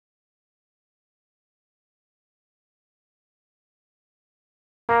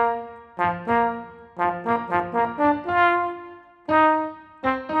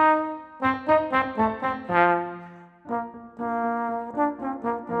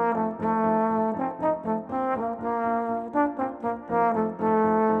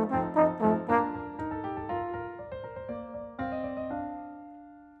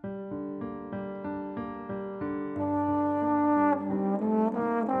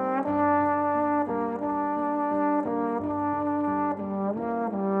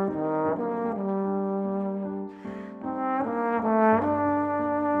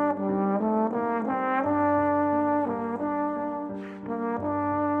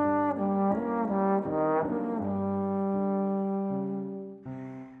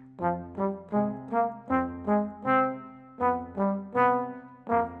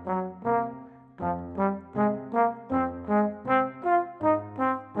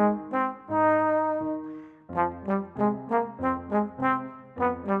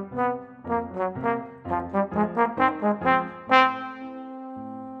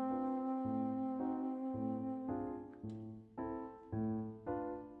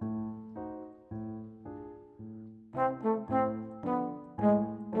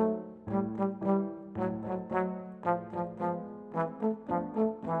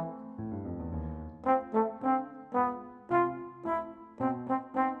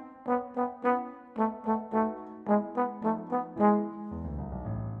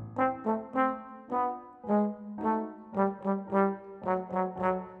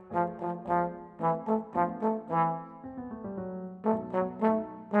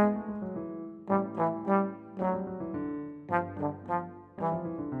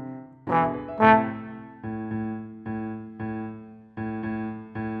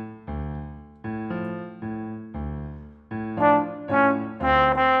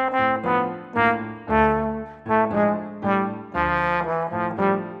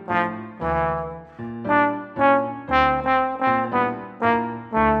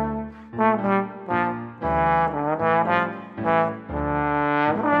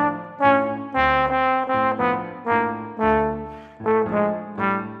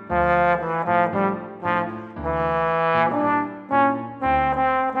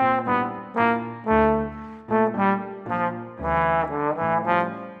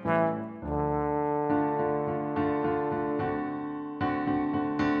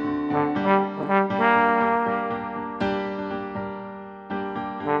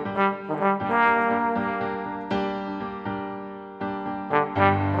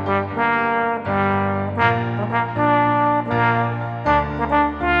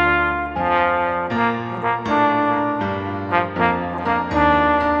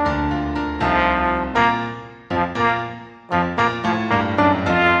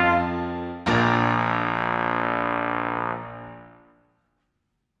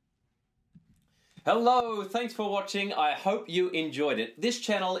Hello, thanks for watching. I hope you enjoyed it. This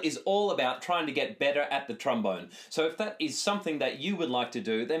channel is all about trying to get better at the trombone. So if that is something that you would like to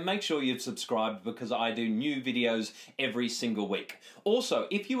do, then make sure you've subscribed because I do new videos every single week. Also,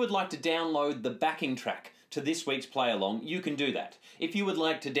 if you would like to download the backing track to this week's play along, you can do that. If you would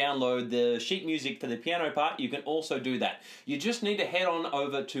like to download the sheet music for the piano part, you can also do that. You just need to head on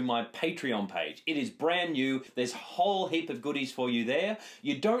over to my Patreon page. It is brand new. There's a whole heap of goodies for you there.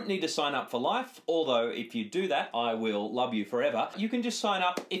 You don't need to sign up for life, although if you do that, I will love you forever. You can just sign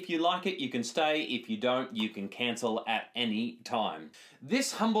up. If you like it, you can stay. If you don't, you can cancel at any time.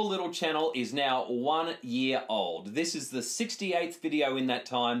 This humble little channel is now 1 year old. This is the 68th video in that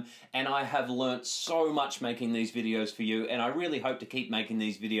time, and I have learnt so much making these videos for you, and I really hope to keep making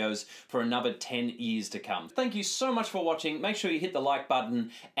these videos for another 10 years to come. Thank you so much for watching. Make sure you hit the like button,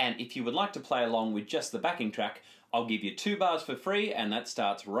 and if you would like to play along with just the backing track, I'll give you 2 bars for free, and that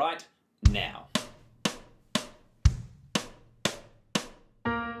starts right now.